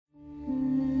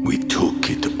We took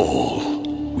it all.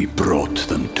 We brought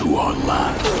them to our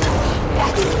land.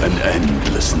 An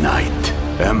endless night,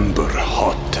 ember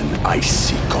hot and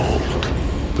icy cold.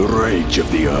 The rage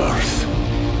of the earth.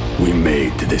 We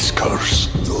made this curse.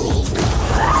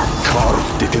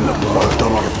 Carved it in the blood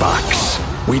on our backs.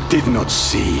 We did not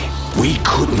see. We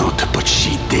could not, but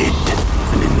she did.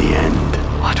 And in the end...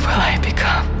 What will I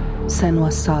become?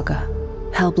 Senua's Saga.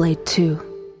 Hellblade 2.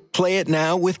 Play it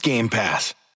now with Game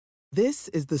Pass. This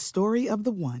is the story of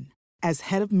the one. As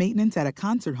head of maintenance at a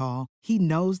concert hall, he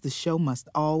knows the show must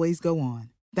always go on.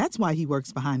 That's why he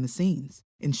works behind the scenes,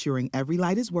 ensuring every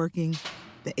light is working,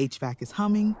 the HVAC is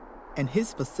humming, and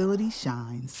his facility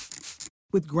shines.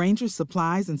 With Grainger's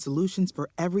supplies and solutions for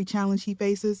every challenge he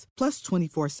faces, plus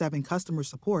 24/7 customer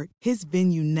support, his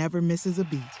venue never misses a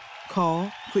beat.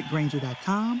 Call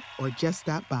quickgrainger.com or just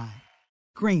stop by.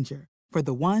 Grainger, for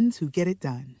the ones who get it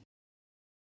done.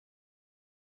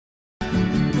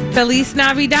 Feliz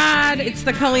Navidad. It's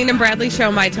the Colleen and Bradley Show,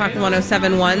 My Talk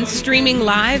 1071, streaming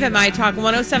live at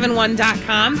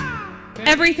mytalk1071.com.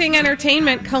 Everything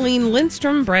Entertainment, Colleen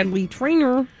Lindstrom, Bradley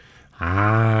Trainer.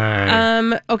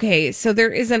 Hi. Okay, so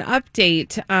there is an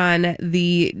update on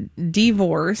the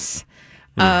divorce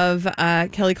of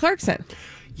Kelly Clarkson.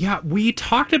 Yeah, we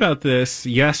talked about this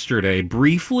yesterday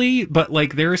briefly, but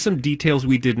like there are some details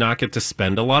we did not get to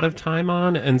spend a lot of time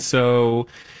on, and so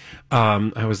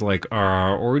I was like,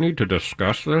 we need to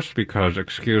discuss this because,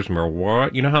 excuse me,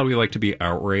 what? You know how we like to be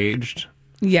outraged?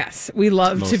 Yes, we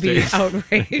love to be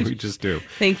outraged. We just do.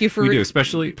 Thank you for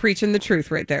especially preaching the truth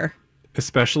right there.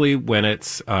 Especially when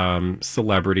it's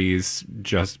celebrities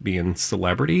just being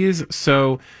celebrities.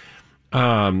 So,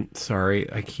 sorry,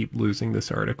 I keep losing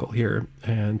this article here,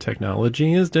 and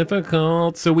technology is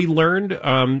difficult. So we learned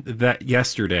that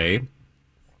yesterday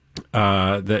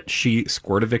that she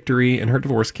scored a victory in her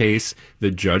divorce case.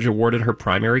 The judge awarded her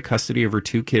primary custody of her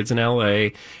two kids in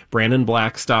L.A. Brandon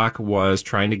Blackstock was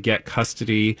trying to get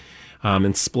custody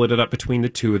and split it up between the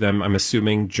two of them. I'm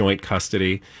assuming joint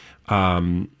custody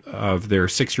of their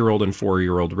 6-year-old and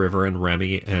 4-year-old River and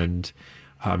Remy. And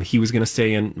he was going to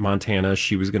stay in Montana.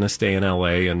 She was going to stay in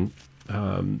L.A. and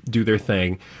do their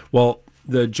thing. Well,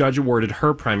 the judge awarded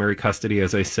her primary custody,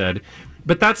 as I said.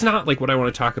 But that's not like what I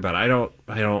want to talk about. I don't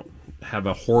have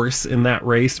a horse in that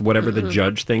race. Whatever the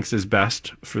judge thinks is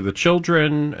best for the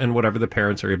children and whatever the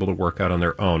parents are able to work out on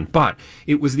their own. But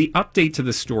it was the update to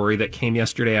the story that came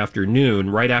yesterday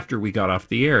afternoon, right after we got off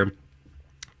the air.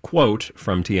 Quote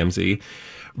from TMZ,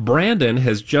 Brandon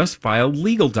has just filed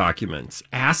legal documents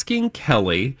asking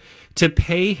Kelly to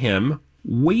pay him,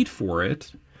 wait for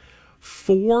it,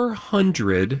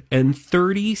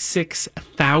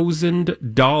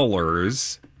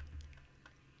 $436,000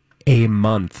 a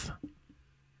month.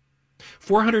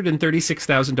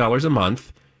 $436,000 a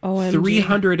month. OMG.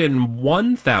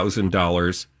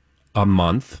 $301,000 a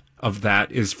month of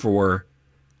that is for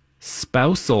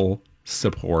spousal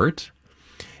support,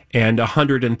 and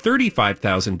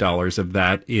 $135,000 of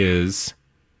that is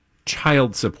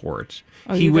child support.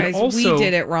 Oh, we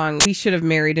did it wrong. We should have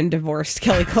married and divorced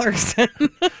Kelly Clarkson.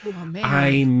 Oh, man.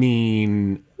 I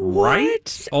mean,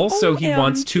 right? Also, he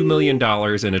wants $2 million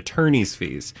in attorney's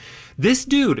fees. This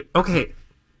dude, okay.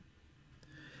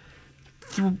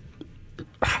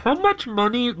 How much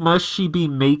money must she be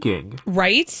making?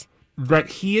 Right? That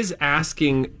he is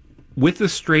asking with a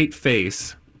straight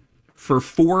face for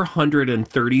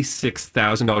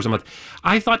 $436,000 a month.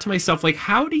 I thought to myself, like,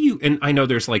 how do you, and I know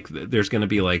there's going to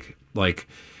be like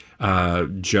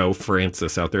Joe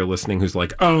Francis out there listening who's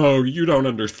like, oh, you don't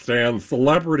understand.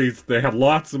 Celebrities, they have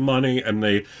lots of money and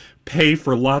they pay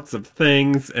for lots of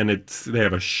things and they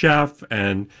have a chef.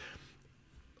 And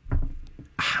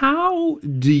how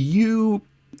do you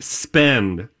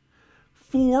spend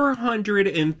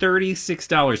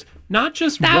 $436? Not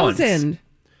just once.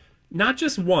 Not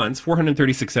just once,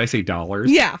 436, I say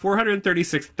dollars. Yeah.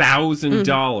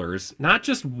 $436,000, not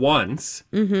just once,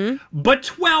 but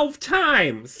 12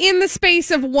 times. In the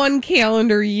space of one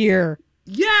calendar year.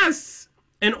 Yes.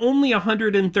 And only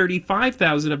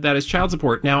 $135,000 of that is child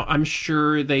support. Now, I'm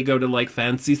sure they go to like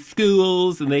fancy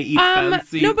schools and they eat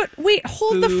fancy. No, but wait,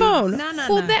 hold the phone.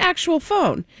 Hold the actual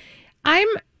phone. I'm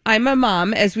a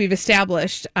mom, as we've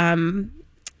established.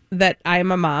 That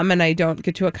I'm a mom and I don't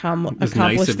get to accomplish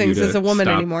things as a woman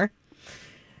anymore.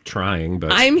 Trying,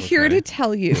 but I'm here to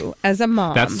tell you, as a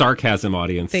mom. That's sarcasm,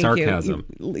 audience. Thank sarcasm.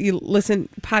 You listen,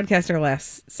 podcast our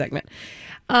last segment.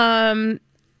 I'm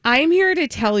here to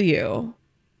tell you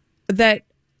that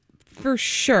for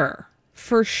sure,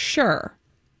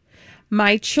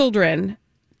 my children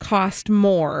cost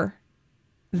more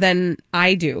than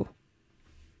I do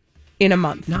in a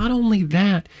month. Not only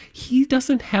that, he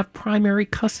doesn't have primary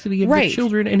custody of the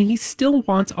children, and he still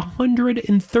wants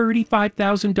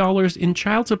 $135,000 in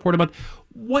child support a month.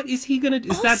 What is he going to do?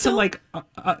 Is that to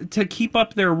to keep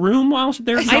up their room while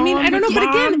they're gone? I mean, I don't know, but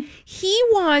again, he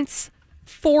wants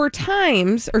 4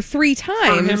 times or 3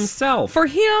 times for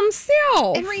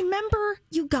himself. And remember,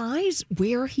 you guys,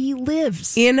 where he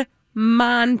lives in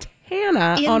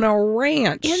Montana on a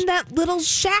ranch. In that little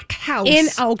shack house.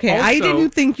 I didn't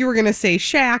think you were going to say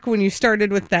shack when you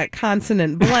started with that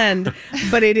consonant blend,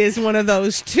 but it is one of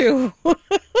those too. A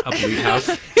bleak house.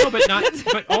 No,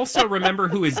 but also remember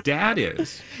who his dad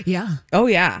is. Yeah. Oh,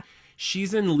 yeah.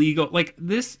 She's in legal, like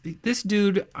this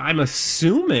dude, I'm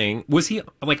assuming, was he,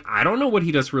 like, I don't know what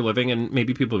he does for a living, and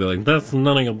maybe people will be like, that's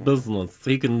none of your business.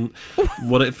 He can,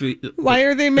 what if he... Why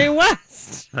are they Mae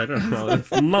West? I don't know.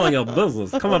 It's none of your business.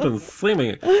 Come up and see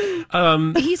me.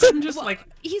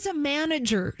 He's a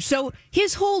manager, so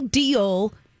his whole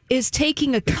deal is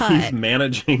taking a cut he's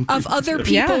managing of other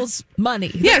people's money.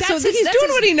 Yeah, so he's doing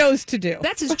what he knows to do.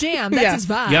 That's his jam. That's his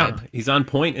vibe. Yeah, he's on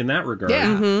point in that regard.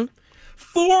 Yeah. Mm-hmm.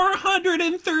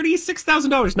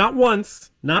 $436,000, not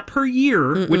once, not per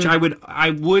year, which I would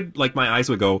like, my eyes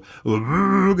would go,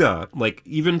 like,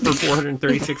 even for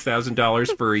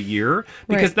 $436,000 for a year,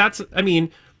 because that's, I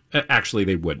mean, actually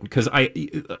they wouldn't, because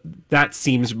that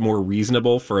seems more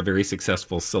reasonable for a very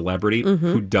successful celebrity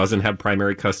who doesn't have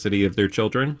primary custody of their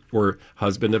children, or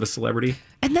husband of a celebrity.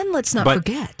 And then let's not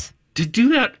forget, to do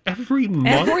that every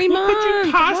month? Every month. What could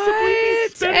you possibly be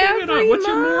spending it on? What's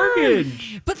your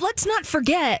mortgage? But let's not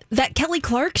forget that Kelly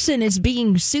Clarkson is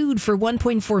being sued for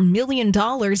 $1.4 million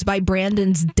by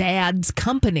Brandon's dad's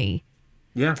company.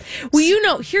 Yeah.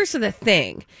 Well, here's the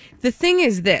thing. The thing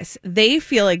is this. They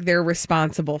feel like they're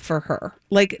responsible for her.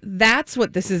 Like, that's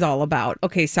what this is all about.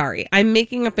 Okay, sorry. I'm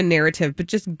making up a narrative, but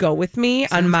just go with me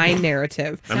on my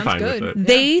narrative. I'm fine with it.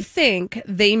 They think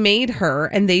they made her,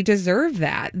 and they deserve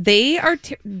that. They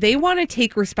want to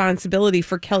take responsibility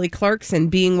for Kelly Clarkson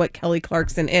being what Kelly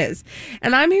Clarkson is.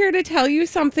 And I'm here to tell you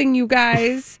something, you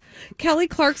guys. Kelly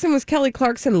Clarkson was Kelly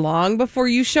Clarkson long before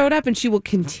you showed up, and she will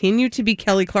continue to be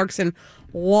Kelly Clarkson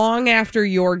long after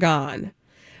you're gone.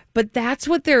 But that's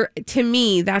what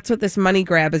that's what this money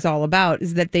grab is all about,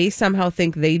 is that they somehow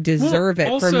think they deserve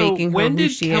it for making her who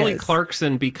she is. When did Kelly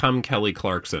Clarkson become Kelly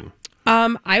Clarkson?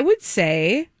 I would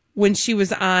say when she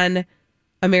was on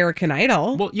American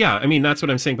Idol. Well, yeah, I mean, that's what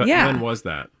I'm saying, but when was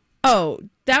that? Oh,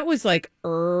 that was like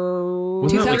early.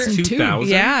 Wasn't that like 2000?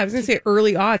 Yeah, I was going to say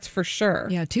early aughts for sure.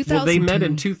 Yeah, 2002. Well, they met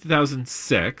in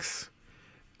 2006,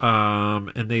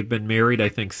 and they've been married, I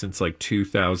think, since like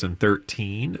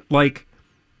 2013. Like,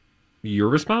 you're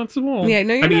responsible. Yeah,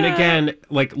 no, you're not. Again,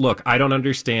 like, look, I don't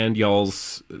understand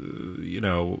y'all's,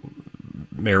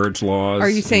 marriage laws. Are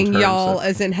you saying y'all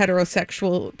as in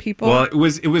heterosexual people? Well, it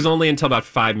was only until about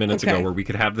 5 minutes ago where we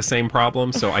could have the same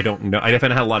problem, so I don't know. I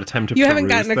haven't had a lot of time to You haven't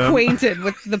gotten them. Acquainted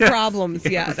with the problems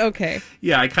yet. Okay.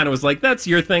 Yeah, I kind of was like, that's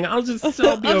your thing. I'll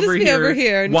be over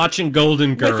here watching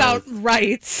Golden Girls. Without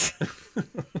rights.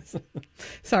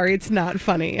 Sorry, it's not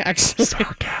funny, actually.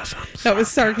 Sarcasm. That was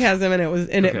sarcasm,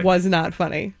 and it was not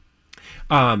funny.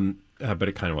 But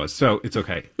it kind of was. So it's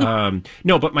okay.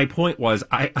 No, but my point was,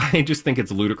 I just think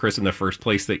it's ludicrous in the first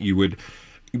place that you would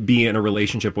be in a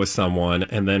relationship with someone,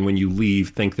 and then when you leave,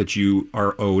 think that you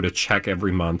are owed a check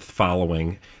every month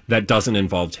following that doesn't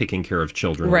involve taking care of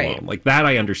children alone. Like, that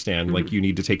I understand. Mm-hmm. Like, you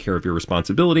need to take care of your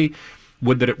responsibility.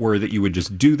 Would that it were that you would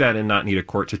just do that and not need a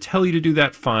court to tell you to do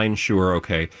that? Fine, sure,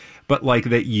 okay. But, like,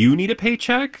 that you need a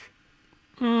paycheck?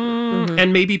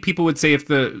 And maybe people would say if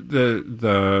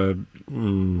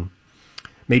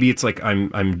maybe it's like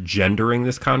I'm gendering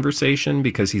this conversation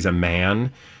because he's a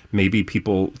man. Maybe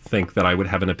people think that I would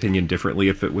have an opinion differently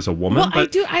if it was a woman. Well,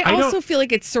 but I also feel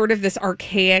like it's sort of this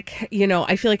archaic,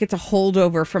 I feel like it's a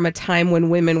holdover from a time when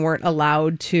women weren't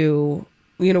allowed to,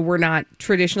 we're not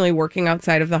traditionally working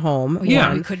outside of the home.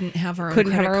 Yeah. We couldn't have our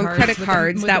own credit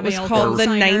cards. That was called the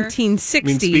 1960s. I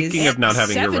mean, speaking of not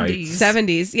having 70s. your rights.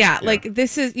 70s, yeah. Like,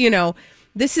 this is,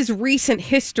 this is recent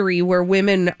history where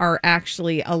women are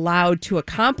actually allowed to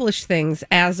accomplish things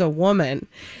as a woman.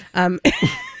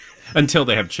 Until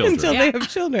they have children. They have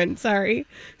children, sorry.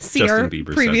 See Justin our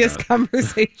Bieber previous said that.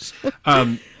 conversation.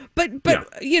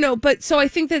 But so I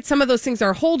think that some of those things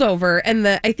are holdover, and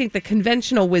I think the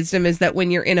conventional wisdom is that when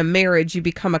you're in a marriage, you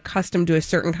become accustomed to a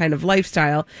certain kind of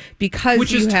lifestyle because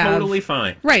which is totally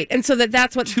fine. Right, and so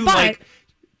that's what... To a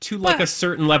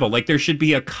certain level. Like, there should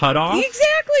be a cutoff.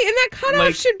 Exactly, and that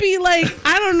cutoff should be like,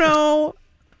 I don't know...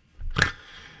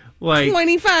 Like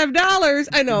 $25.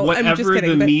 I know. Whatever I'm just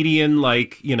kidding, the median,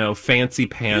 fancy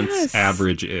pants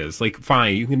average is. Like,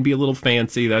 fine, you can be a little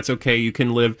fancy. That's okay. You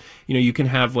can live, you can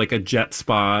have like a jet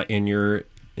spa in your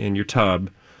tub,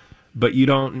 but you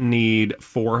don't need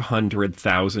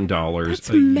 $400,000. That's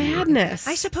madness.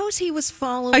 I suppose he was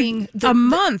following a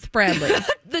month, Bradley.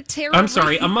 The Tara. I'm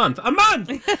sorry, a month.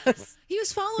 Yes. He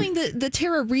was following the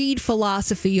Tara Reid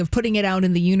philosophy of putting it out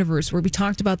in the universe, where we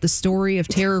talked about the story of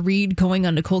Tara Reid going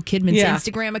on Nicole Kidman's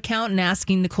Instagram account and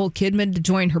asking Nicole Kidman to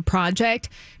join her project.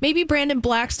 Maybe Brandon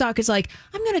Blackstock is like,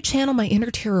 I'm going to channel my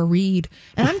inner Tara Reid,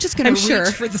 and I'm just going to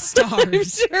reach for the stars. I'm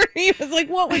sure he was like,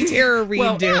 what would Tara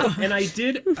Reid do? And I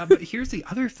did, but here's the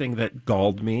other thing that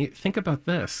galled me. Think about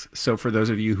this. So for those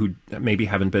of you who maybe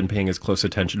haven't been paying as close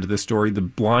attention to this story, the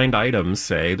blind items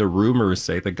say, the rumors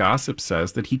say, the gossip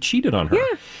says that he cheated on her.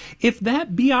 Yeah. If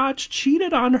that biatch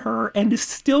cheated on her and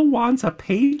still wants a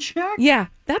paycheck,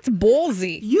 that's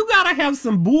ballsy. You gotta have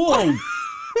some balls.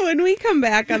 When we come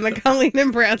back on the Colleen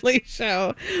and Bradley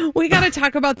show, we got to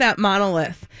talk about that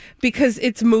monolith because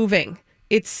it's moving.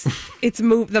 It's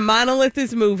the monolith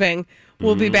is moving.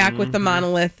 We'll be back with the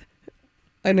monolith,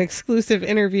 an exclusive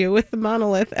interview with the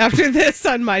monolith after this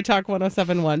on My Talk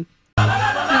 107.1. You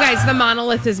guys, the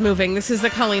monolith is moving. This is the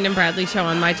Colleen and Bradley show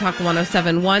on My Talk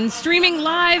 107.1, streaming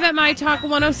live at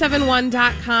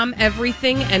MyTalk1071.com.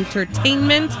 Everything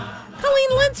entertainment.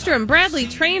 Colleen Lindstrom, Bradley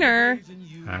Trainer.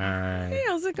 Hi. Hey,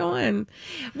 how's it going?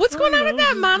 What's going on at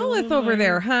that monolith over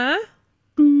there, huh?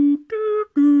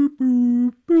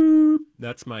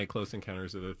 That's my Close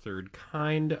Encounters of the Third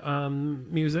Kind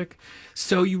music.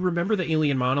 So you remember the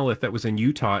alien monolith that was in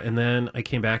Utah, and then I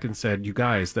came back and said, you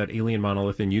guys, that alien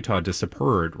monolith in Utah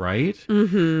disappeared, right?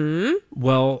 Mm-hmm.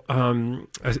 Well,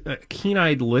 a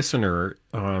keen-eyed listener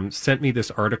sent me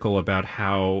this article about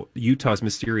how Utah's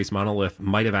mysterious monolith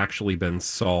might have actually been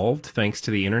solved thanks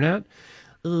to the internet.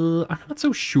 I'm not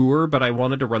so sure, but I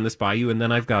wanted to run this by you, and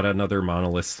then I've got another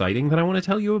monolith sighting that I want to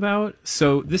tell you about.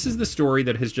 So this is the story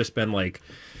that has just been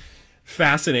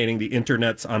fascinating the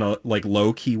internets on a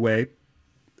low-key way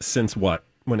since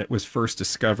when it was first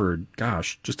discovered,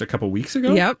 gosh, just a couple weeks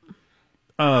ago? Yep.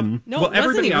 No, well, it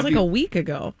wasn't. It was a week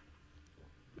ago.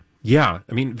 Yeah,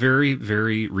 I mean, very,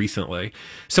 very recently.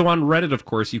 So on Reddit, of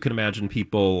course, you can imagine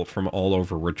people from all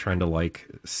over were trying to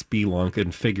spelunk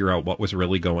and figure out what was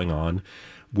really going on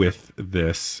with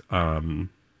this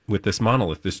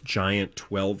monolith, this giant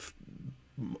 12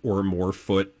 or more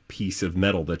foot piece of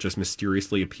metal that just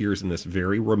mysteriously appears in this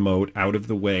very remote, out of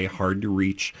the way, hard to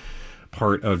reach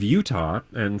part of Utah.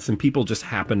 And some people just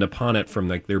happened upon it from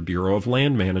their Bureau of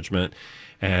Land Management,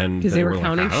 and because they were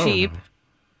counting sheep.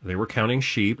 They were counting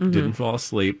sheep, didn't fall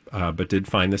asleep, but did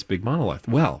find this big monolith.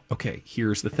 Well, okay,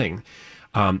 here's the thing.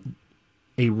 A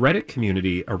Reddit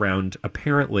community around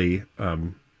apparently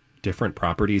different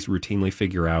properties routinely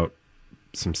figure out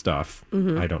some stuff.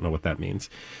 I don't know what that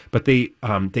means. But they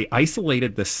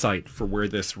isolated the site for where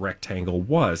this rectangle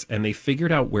was, and they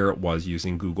figured out where it was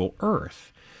using Google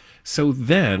Earth. So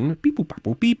then, beep, boop, boop,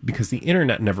 boop, beep, because the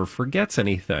internet never forgets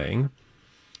anything,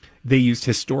 they used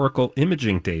historical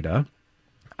imaging data.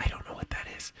 I don't know what that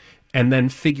is. And then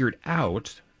figured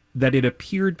out that it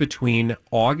appeared between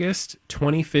August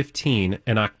 2015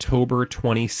 and October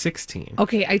 2016.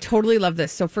 Okay, I totally love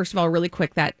this. So first of all, really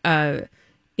quick, that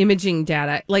imaging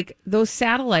data, those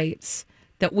satellites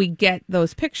that we get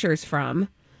those pictures from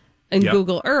in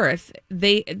Google Earth,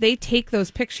 they take those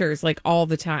pictures all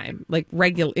the time,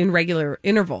 in regular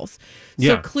intervals.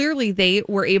 So clearly they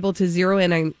were able to zero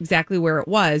in on exactly where it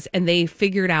was, and they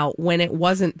figured out when it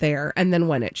wasn't there and then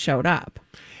when it showed up.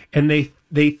 And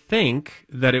they think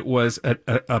that it was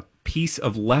a piece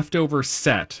of leftover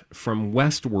set from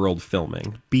Westworld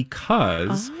filming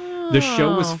because the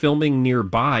show was filming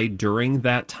nearby during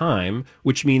that time,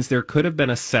 which means there could have been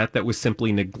a set that was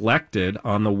simply neglected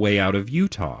on the way out of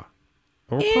Utah.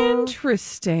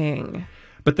 Interesting.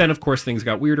 But then, of course, things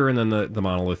got weirder, and then the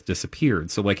monolith disappeared.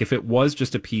 So, if it was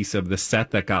just a piece of the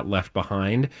set that got left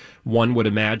behind, one would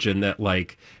imagine that,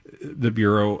 the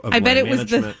Bureau of Land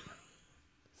Management...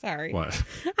 Sorry. What?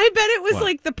 I bet it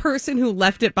was, the person who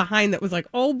left it behind that was like,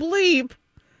 oh, bleep.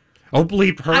 Oh,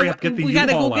 bleep, hurry up, get the U-Haul we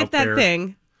gotta go out get that there.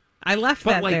 Thing. I left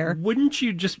that there. Wouldn't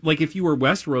you just, if you were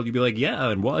Westworld, you'd be like, yeah,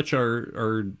 and watch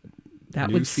our that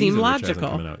new would seem season, logical. Which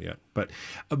hasn't come out yet.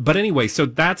 But anyway, so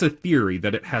that's a theory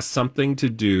that it has something to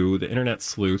do. The internet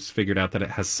sleuths figured out that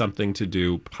it has something to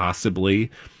do,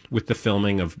 possibly, with the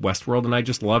filming of Westworld. And I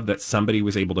just love that somebody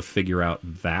was able to figure out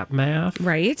that math.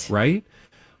 Right. Right?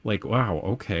 Wow,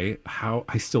 okay. How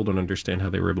I still don't understand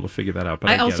how they were able to figure that out. But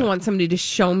I also want somebody to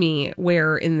show me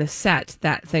where in the set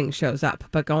that thing shows up.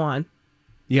 But go on.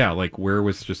 Yeah, like where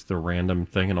was just the random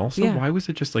thing? And also, why was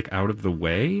it just like out of the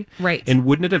way? Right. And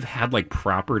wouldn't it have had like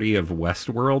property of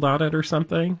Westworld on it or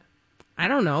something? I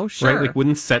don't know. Sure. Right, like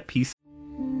wouldn't set piece.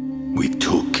 We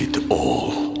took it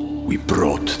all. We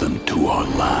brought them to our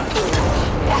land.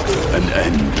 An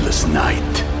endless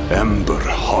night, ember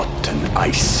hot and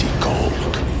icy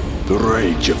cold. The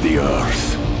rage of the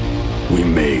earth. We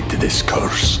made this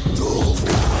curse.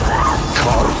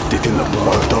 Carved it in the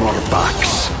blood on our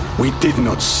backs. We did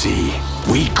not see.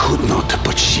 We could not,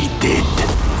 but she did.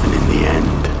 And in the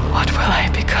end... What will I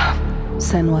become?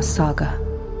 Senua's Saga.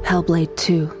 Hellblade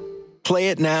 2. Play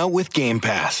it now with Game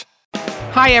Pass.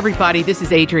 Hi, everybody. This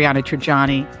is Adriana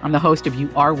Trajani. I'm the host of You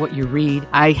Are What You Read.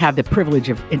 I have the privilege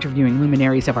of interviewing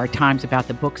luminaries of our times about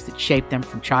the books that shaped them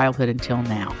from childhood until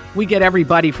now. We get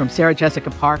everybody from Sarah Jessica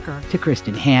Parker to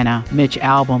Kristen Hanna, Mitch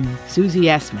Albom, Susie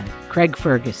Essman, Craig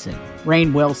Ferguson,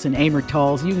 Rainn Wilson, Amor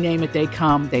Tolls, you name it, they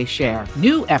come, they share.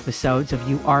 New episodes of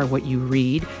You Are What You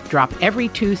Read drop every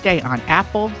Tuesday on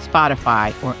Apple,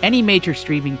 Spotify, or any major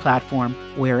streaming platform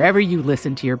wherever you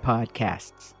listen to your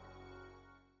podcasts.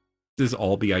 This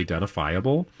all be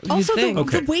identifiable? Also,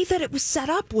 the way that it was set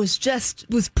up was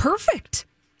perfect.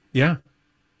 Yeah.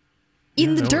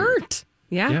 In the dirt.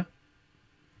 Yeah.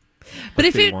 But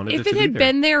if it had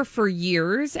been there for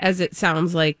years, as it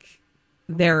sounds like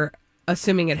they're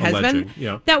assuming it has been,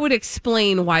 that would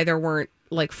explain why there weren't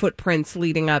like footprints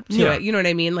leading up to it. You know what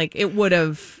I mean? Like it would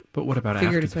have. But what about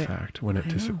after the fact when it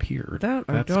disappeared?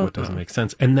 That's what doesn't make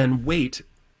sense. And then wait,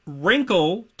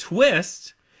 wrinkle,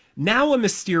 twist. Now a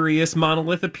mysterious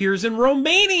monolith appears in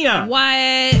Romania.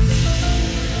 What?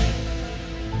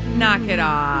 Knock it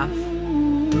off.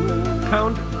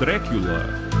 Count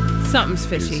Dracula. Something's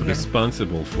fishy is here.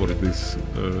 Responsible for this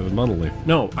monolith.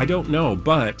 No, I don't know,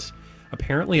 but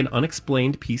apparently an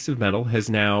unexplained piece of metal has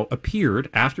now appeared.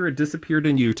 After it disappeared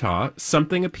in Utah,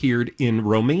 something appeared in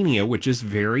Romania, which is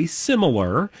very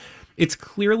similar. It's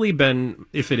clearly been,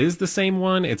 if it is the same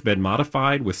one, it's been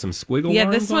modified with some squiggle lines.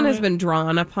 Yeah, this one has been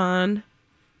drawn upon.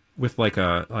 With like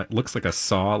looks like a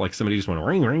saw, like somebody just went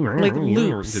ring, ring, ring, like ring,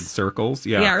 loops. Did circles.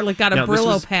 Yeah. Yeah, or like got a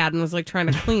Brillo pad and was like trying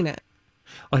to clean it.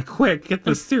 Like, quick, get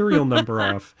the serial number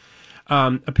off.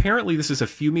 Apparently, this is a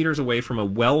few meters away from a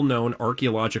well-known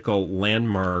archaeological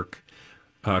landmark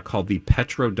called the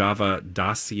Petrodava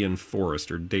Dacian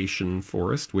Forest, or Dacian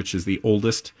Forest, which is the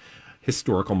oldest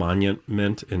historical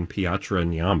monument in Piatra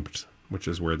Neamț, which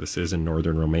is where this is in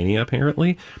northern Romania,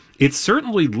 apparently. It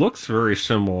certainly looks very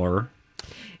similar.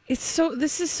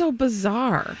 This is so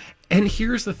bizarre. And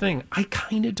here's the thing. I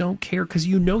kind of don't care because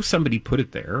somebody put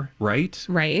it there, right?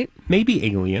 Right. Maybe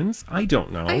aliens. I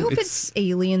don't know. I hope it's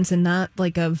aliens and not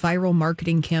like a viral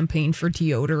marketing campaign for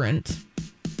deodorant.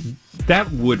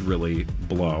 That would really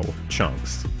blow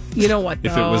chunks. You know what, though?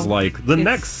 If it was like the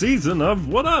next season of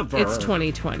whatever. It's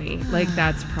 2020. Like,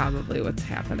 that's probably what's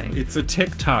happening. It's a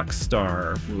TikTok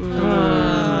star.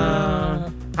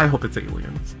 I hope it's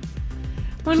aliens.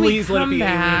 Please let it be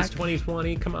aliens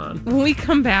 2020. Come on. When we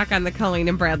come back on the Colleen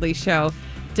and Bradley show,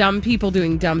 dumb people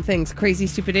doing dumb things, crazy,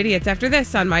 stupid idiots. After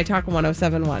this on My Talk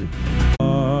 1071.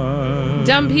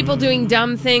 Dumb people doing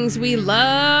dumb things. We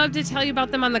love to tell you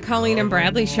about them on the Colleen and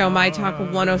Bradley show, My Talk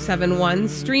 1071,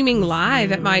 streaming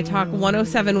live at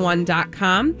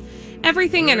mytalk1071.com.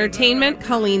 Everything Entertainment,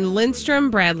 Colleen Lindstrom,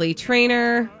 Bradley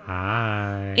Trainer.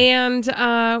 Hi. And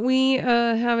we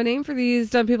have a name for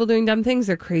these dumb people doing dumb things.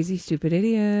 They're crazy, stupid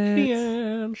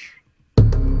idiots.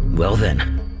 Well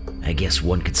then, I guess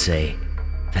one could say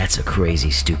that's a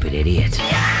crazy, stupid idiot.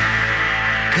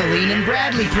 Colleen and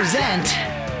Bradley present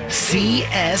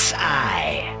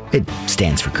CSI. It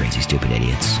stands for Crazy Stupid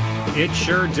Idiots. It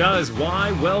sure does.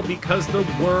 Why? Well, because the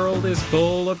world is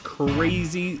full of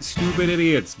crazy, stupid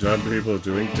idiots. Dumb people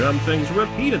doing dumb things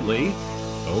repeatedly,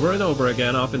 over and over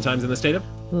again, oftentimes in the state of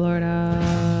Florida.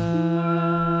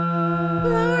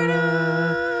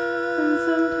 And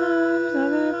sometimes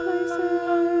other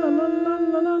places.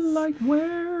 Like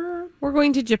where? We're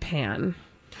going to Japan.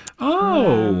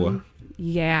 Oh.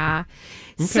 Yeah.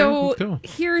 Okay, so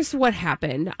here's what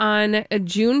happened. On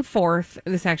June 4th,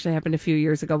 this actually happened a few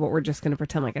years ago, but we're just going to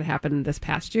pretend like it happened this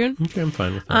past June. Okay, I'm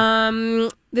fine with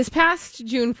that. This past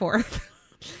June 4th,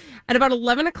 at about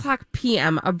 11 o'clock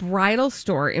p.m., a bridal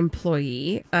store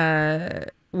employee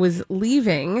was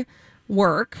leaving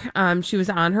work. She was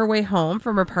on her way home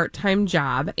from her part-time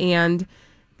job, and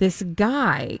this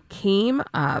guy came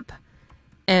up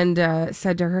and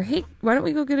said to her, "Hey, why don't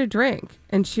we go get a drink?"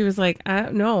 And she was like,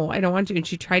 "No, I don't want to." And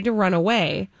she tried to run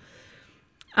away.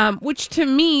 Which to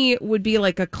me would be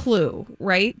like a clue,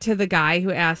 right? To the guy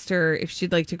who asked her if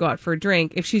she'd like to go out for a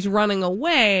drink. If she's running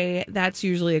away, that's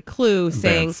usually a clue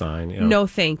saying, bad sign, yeah. No,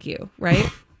 thank you, right?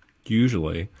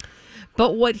 Usually.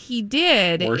 But what he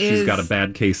did or she's got a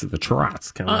bad case of the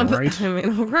trots, kind of, right? I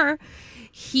mean,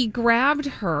 he grabbed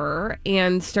her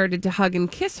and started to hug and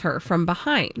kiss her from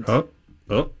behind. Oh.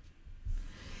 Okay.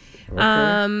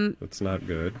 That's not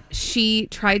good. She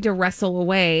tried to wrestle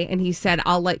away, and he said,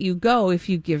 I'll let you go if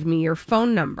you give me your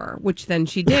phone number, which then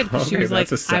she did. Because she was like,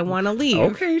 I want to leave.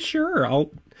 Okay, sure.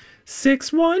 I'll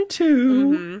 612.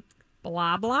 Mm-hmm.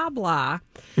 Blah, blah, blah.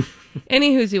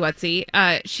 Any whoozy whatsy.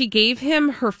 She gave him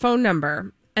her phone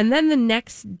number, and then the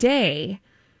next day,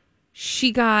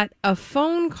 she got a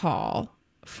phone call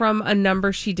from a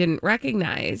number she didn't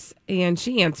recognize, and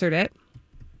she answered it.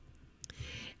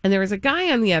 And there was a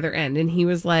guy on the other end, and he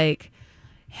was like,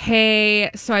 hey,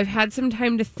 so I've had some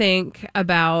time to think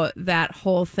about that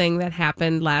whole thing that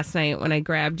happened last night when I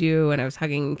grabbed you and I was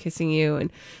hugging and kissing you and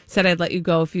said I'd let you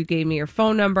go if you gave me your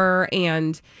phone number.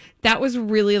 And that was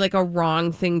really like a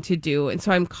wrong thing to do. And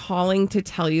so I'm calling to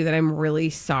tell you that I'm really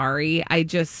sorry. I've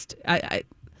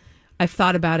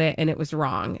thought about it and it was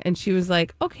wrong. And she was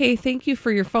like, okay, thank you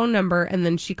for your phone number. And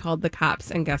then she called the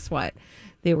cops, and guess what?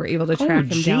 They were able to track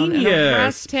him down and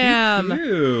arrest him.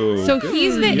 So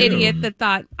he's the idiot that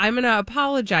thought, I'm going to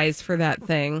apologize for that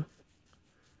thing.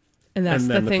 And that's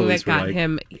the thing that got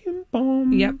him.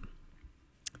 Yep.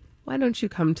 Why don't you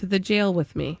come to the jail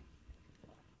with me?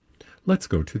 Let's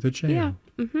go to the jail. Yeah.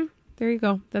 Mm-hmm. There you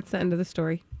go. That's the end of the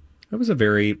story. That was a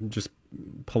very just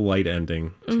polite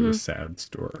ending to a sad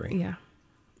story. Yeah.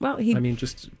 Well,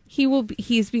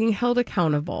 he's being held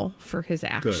accountable for his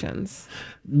actions.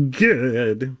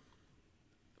 Good.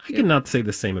 I cannot say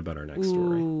the same about our next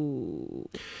story.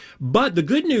 But the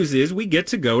good news is we get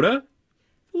to go to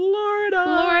Florida.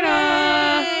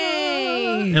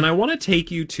 And I want to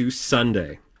take you to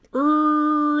Sunday.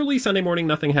 Early Sunday morning,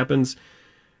 nothing happens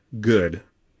good.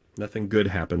 Nothing good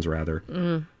happens, rather.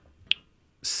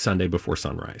 Sunday before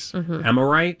sunrise. Am I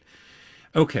right?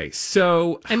 Okay,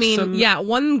 so... I mean,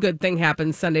 one good thing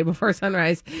happens Sunday before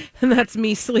sunrise, and that's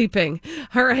me sleeping.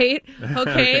 All right?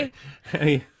 Okay?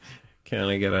 Hey, can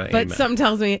I get a But amen? something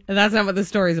tells me that's not what the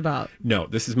story's about. No,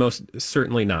 this is most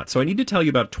certainly not. So I need to tell you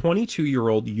about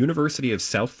 22-year-old University of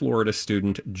South Florida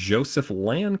student Joseph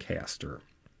Lancaster.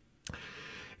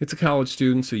 It's a college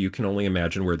student, so you can only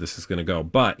imagine where this is going to go.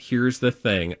 But here's the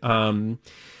thing.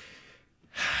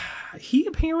 He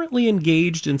apparently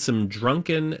engaged in some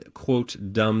drunken,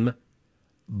 quote, dumb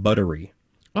buttery.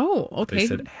 Oh, okay. They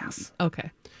said ass. Okay.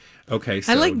 Okay,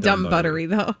 so I like dumb buttery,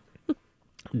 though.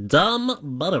 Dumb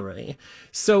buttery.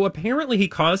 So apparently he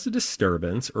caused a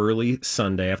disturbance early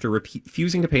Sunday after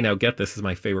refusing to pay. Now, get this, this is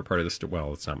my favorite part of the story.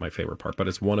 Well, it's not my favorite part, but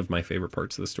it's one of my favorite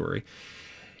parts of the story.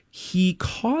 He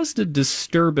caused a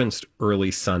disturbance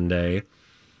early Sunday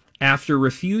after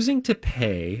refusing to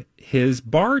pay his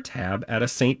bar tab at a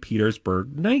St.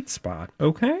 Petersburg night spot.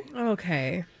 Okay?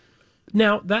 Okay.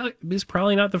 Now, that is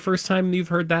probably not the first time you've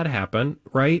heard that happen,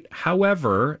 right?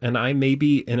 However, and I may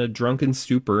be in a drunken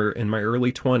stupor in my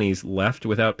early 20s, left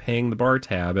without paying the bar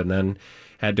tab, and then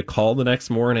had to call the next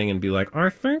morning and be like,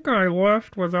 I think I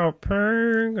left without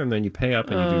paying. And then you pay up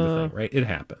and you do the thing, right? It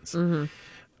happens. And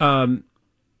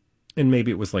maybe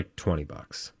it was like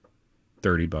 $20.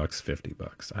 $30,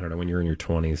 $50. I don't know, when you're in your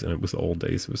 20s, and it was the old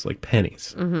days, it was like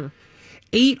pennies.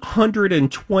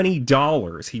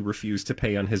 $820 he refused to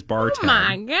pay on his bar tab. Oh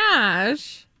my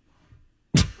gosh.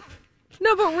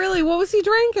 No, but really, what was he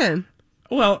drinking?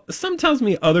 Well, some tells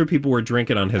me other people were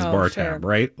drinking on his bar tab,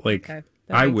 right? Like, Okay,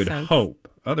 I would hope.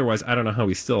 Otherwise, I don't know how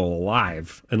he's still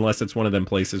alive, unless it's one of them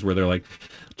places where they're like,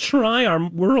 try our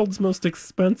world's most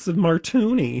expensive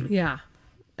martini. Yeah.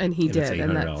 And he did. It's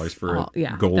 $800 for a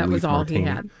gold that leaf was all martini. he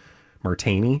had.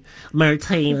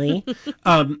 Martini.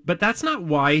 But that's not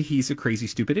why he's a crazy,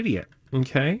 stupid idiot.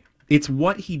 Okay? It's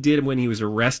what he did when he was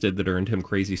arrested that earned him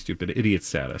crazy, stupid idiot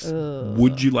status.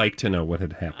 Would you like to know what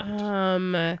had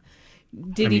happened?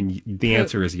 The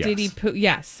answer is yes. Did he poo?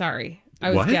 Yes, sorry. I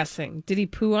was guessing. Did he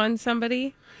poo on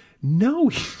somebody? No,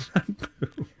 he did not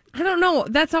poo. I don't know.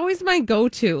 That's always my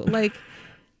go-to. Like,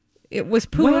 it was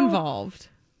poo involved.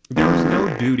 There was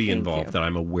no duty involved that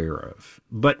I'm aware of.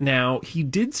 But now, he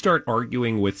did start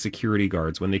arguing with security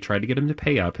guards when they tried to get him to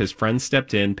pay up. His friend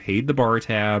stepped in, paid the bar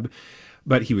tab,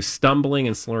 but he was stumbling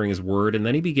and slurring his word, and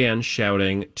then he began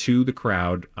shouting to the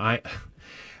crowd,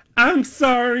 I'm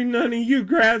sorry none of you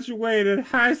graduated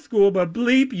high school, but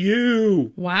bleep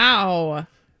you. Wow.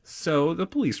 So the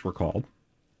police were called.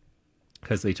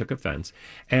 because they took offense.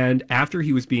 And after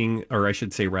he was being, or I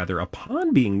should say rather,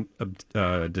 upon being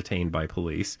detained by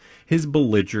police, his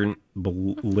belligerent.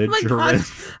 Oh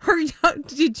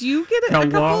did you get a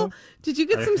couple? Did you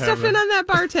get some stuff in on that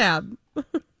bar tab?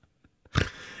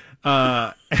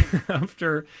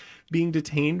 After being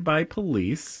detained by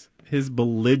police, his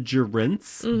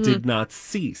belligerence did not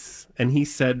cease. And he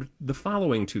said the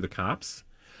following to the cops: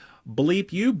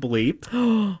 bleep you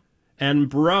bleep. And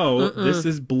bro, this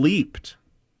is bleeped.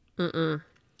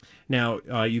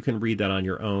 Now, you can read that on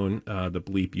your own, the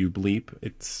bleep you bleep.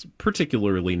 It's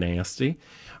particularly nasty.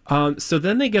 So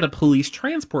then they get a police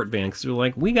transport van because they're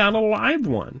like, we got a live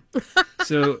one.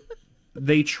 So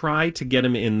they try to get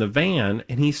him in the van,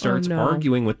 and he starts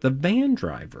arguing with the van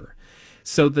driver.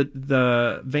 So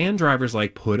the van driver's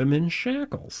like, put him in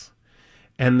shackles.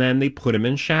 And then they put him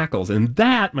in shackles. And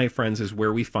that, my friends, is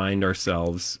where we find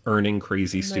ourselves earning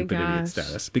crazy, stupid idiot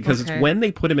status. Because it's when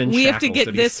they put him in shackles. We have to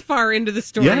get this far into the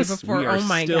story before, we are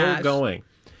still going.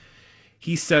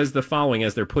 He says the following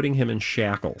as they're putting him in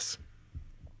shackles.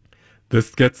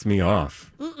 This gets me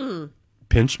off.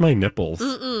 Pinch my nipples.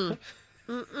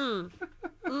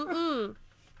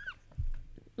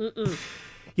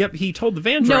 Yep, he told the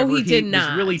van driver he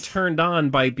was really turned on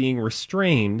by being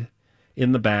restrained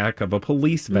in the back of a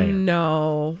police van.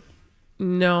 No.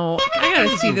 I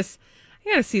gotta see this. I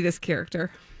gotta see this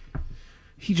character.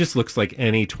 He just looks like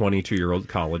any 22-year-old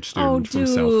college student from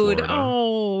South Florida.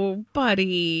 Oh,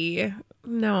 buddy.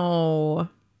 No.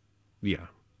 Yeah.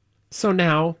 So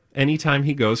now, anytime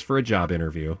he goes for a job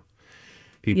interview,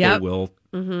 people will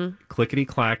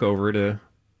clickety-clack over to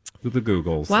the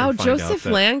Googles. Wow, Joseph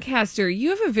Lancaster, you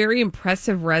have a very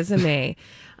impressive resume.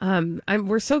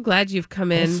 We're so glad you've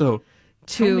come in. Also,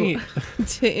 to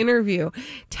interview.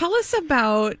 Tell us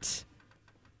about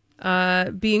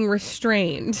being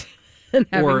restrained and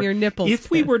having your nipples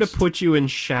if we were to put you in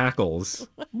shackles,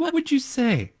 what would you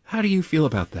say? How do you feel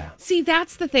about that? See,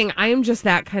 that's the thing. I am just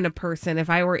that kind of person. If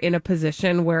I were in a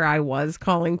position where I was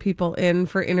calling people in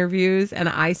for interviews and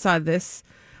I saw this,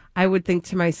 I would think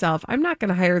to myself, I'm not going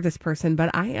to hire this person, but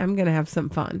I am going to have some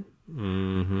fun.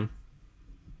 Mm-hmm.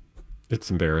 It's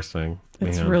embarrassing.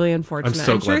 It's really unfortunate. I'm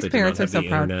so glad his parents are so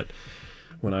proud. Internet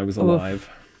when I was alive.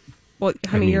 Well,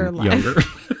 honey, you're alive. Younger.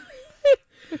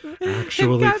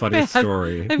 Actually, funny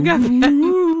story. I've got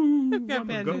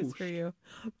bad news for you.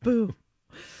 Boo.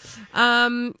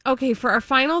 Okay, for our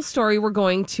final story, we're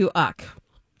going to UCK.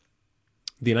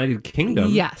 The United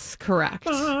Kingdom? Yes, correct.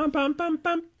 I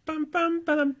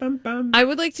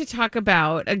would like to talk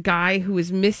about a guy who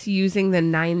is misusing the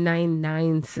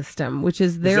 999 system, which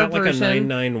is their version. Is that like a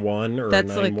 991 or a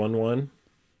 911?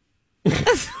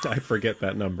 I forget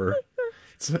that number.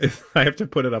 I have to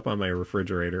put it up on my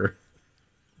refrigerator.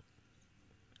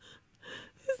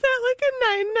 Is that like a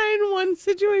 991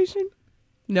 situation?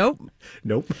 Nope.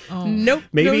 Oh. Nope.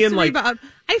 Maybe in like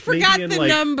I forgot the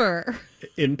number.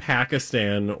 In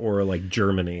Pakistan or like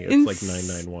Germany, it's like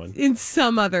 991. In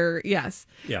some other, yes.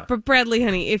 Yeah. But Bradley,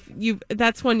 honey,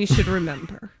 that's one you should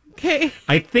remember. Okay.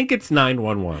 I think it's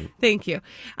 911. Thank you.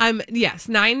 Yes,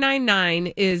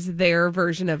 999 is their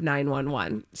version of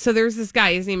 911. So there's this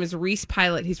guy. His name is Reese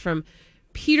Pilot. He's from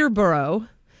Peterborough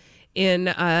in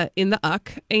the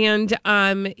UCK,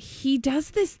 and he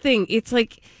does this thing. It's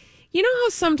like, you know how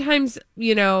sometimes,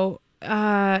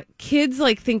 kids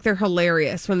like think they're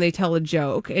hilarious when they tell a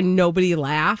joke and nobody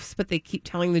laughs, but they keep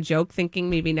telling the joke thinking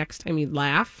maybe next time you'd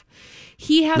laugh.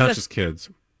 He has not just kids.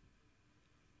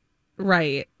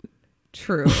 Right.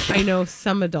 True. I know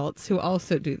some adults who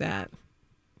also do that.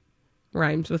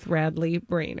 Rhymes with Radley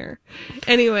Brainer.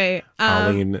 Anyway,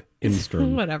 Colleen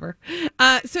Instrom. Whatever.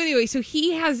 So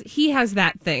he has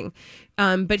that thing.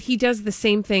 But he does the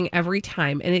same thing every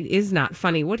time, and it is not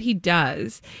funny. What he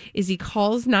does is he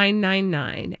calls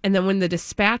 999, and then when the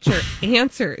dispatcher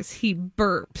answers, he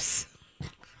burps.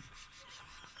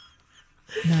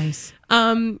 Nice.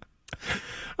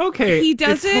 Okay, he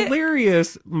does it's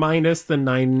hilarious minus the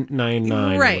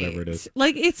 999, right? Whatever it is.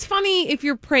 Like, it's funny if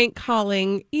you're prank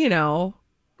calling,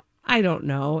 I don't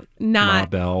know,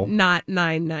 not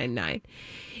 999.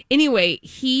 Anyway,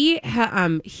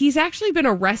 he's actually been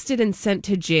arrested and sent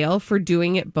to jail for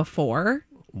doing it before.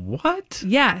 What?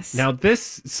 Yes. Now,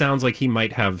 this sounds like he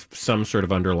might have some sort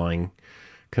of underlying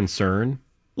concern.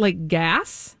 Like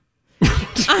gas?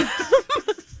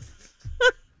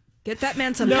 Get that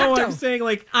man some No, Pepto. I'm saying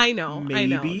like... I know.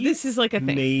 This is like a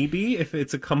thing. Maybe if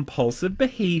it's a compulsive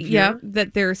behavior. Yeah,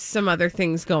 that there's some other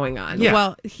things going on. Yeah.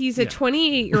 Well, he's a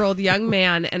 28-year-old young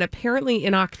man, and apparently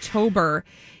in October,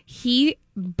 he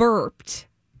burped...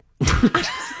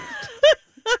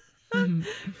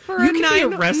 for you can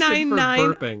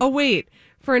 999. Oh, wait.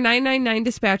 For a 999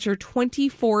 dispatcher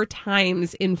 24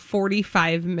 times in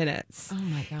 45 minutes. Oh,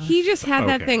 my gosh. He just had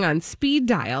that thing on speed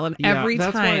dial, and every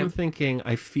time. That's why I'm thinking,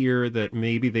 I fear that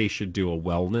maybe they should do a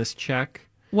wellness check.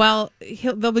 Well,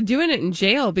 they'll be doing it in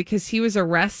jail because he was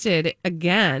arrested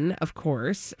again, of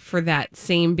course, for that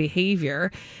same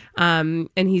behavior. And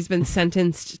he's been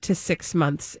sentenced to 6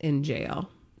 months in jail.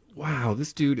 Wow,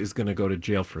 this dude is going to go to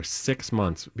jail for 6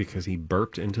 months because he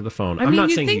burped into the phone. I'm not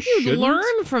saying he shouldn't. You'd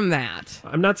learn from that.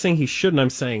 I'm not saying he shouldn't. I'm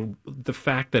saying the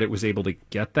fact that it was able to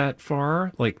get that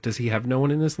far. Like, does he have no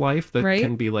one in his life that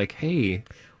can be like, hey,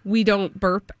 we don't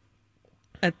burp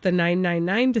at the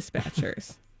 999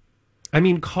 dispatchers? I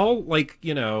mean, call,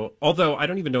 although I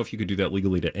don't even know if you could do that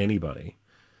legally to anybody.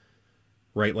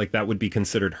 Right? Like, that would be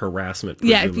considered harassment.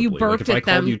 Yeah, if you burped at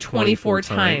them 24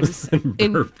 times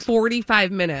in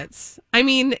 45 minutes. I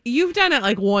mean, you've done it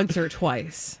like once or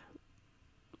twice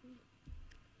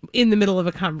in the middle of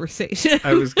a conversation.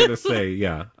 I was going to say,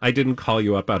 yeah. I didn't call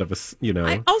you up out of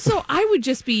I would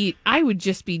just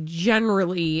be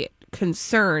generally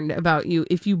concerned about you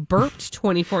if you burped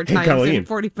 24 times in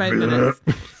 45 minutes.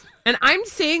 And I'm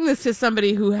saying this to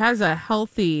somebody who has a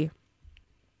healthy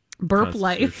burp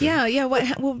life. Yeah.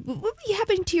 What would be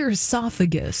happening to your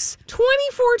esophagus?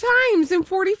 24 times in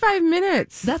 45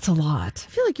 minutes. That's a lot.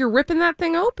 I feel like you're ripping that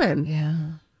thing open. Yeah.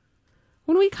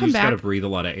 When we come back, you just got to breathe a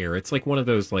lot of air. It's like one of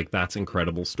those that's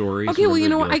incredible stories. Okay, well, you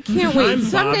know what? I can't wait.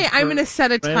 Someday I'm going to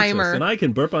set a timer, and I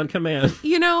can burp on command.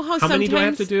 You know how many do I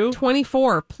have to do?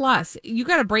 24 plus. You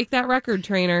got to break that record,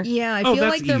 trainer. Yeah, I feel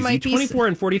like there might be 24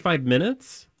 and 45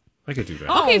 minutes. I could do that.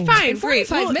 Okay, fine.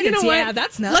 45 minutes. You know what?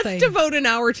 That's nothing. Let's devote an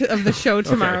hour of the show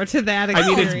tomorrow to that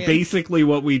experience. I mean, it's basically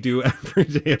what we do every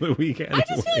day of the weekend. I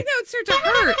just feel like that would start to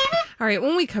hurt. All right,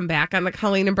 when we come back on the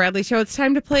Colleen and Bradley Show, it's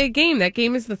time to play a game. That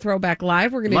game is the Throwback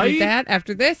Live. We're going to do that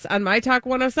after this on My Talk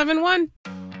 107.1.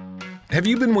 Have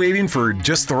you been waiting for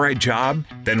just the right job?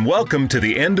 Then welcome to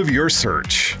the end of your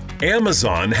search.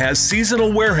 Amazon has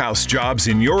seasonal warehouse jobs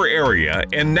in your area,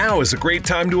 and now is a great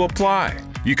time to apply.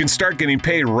 You can start getting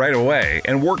paid right away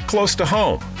and work close to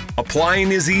home.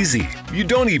 Applying is easy. You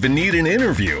don't even need an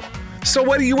interview. So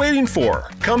what are you waiting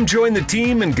for? Come join the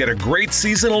team and get a great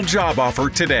seasonal job offer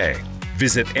today.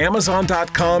 Visit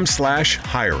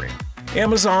Amazon.com/hiring.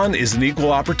 Amazon is an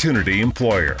equal opportunity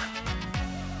employer.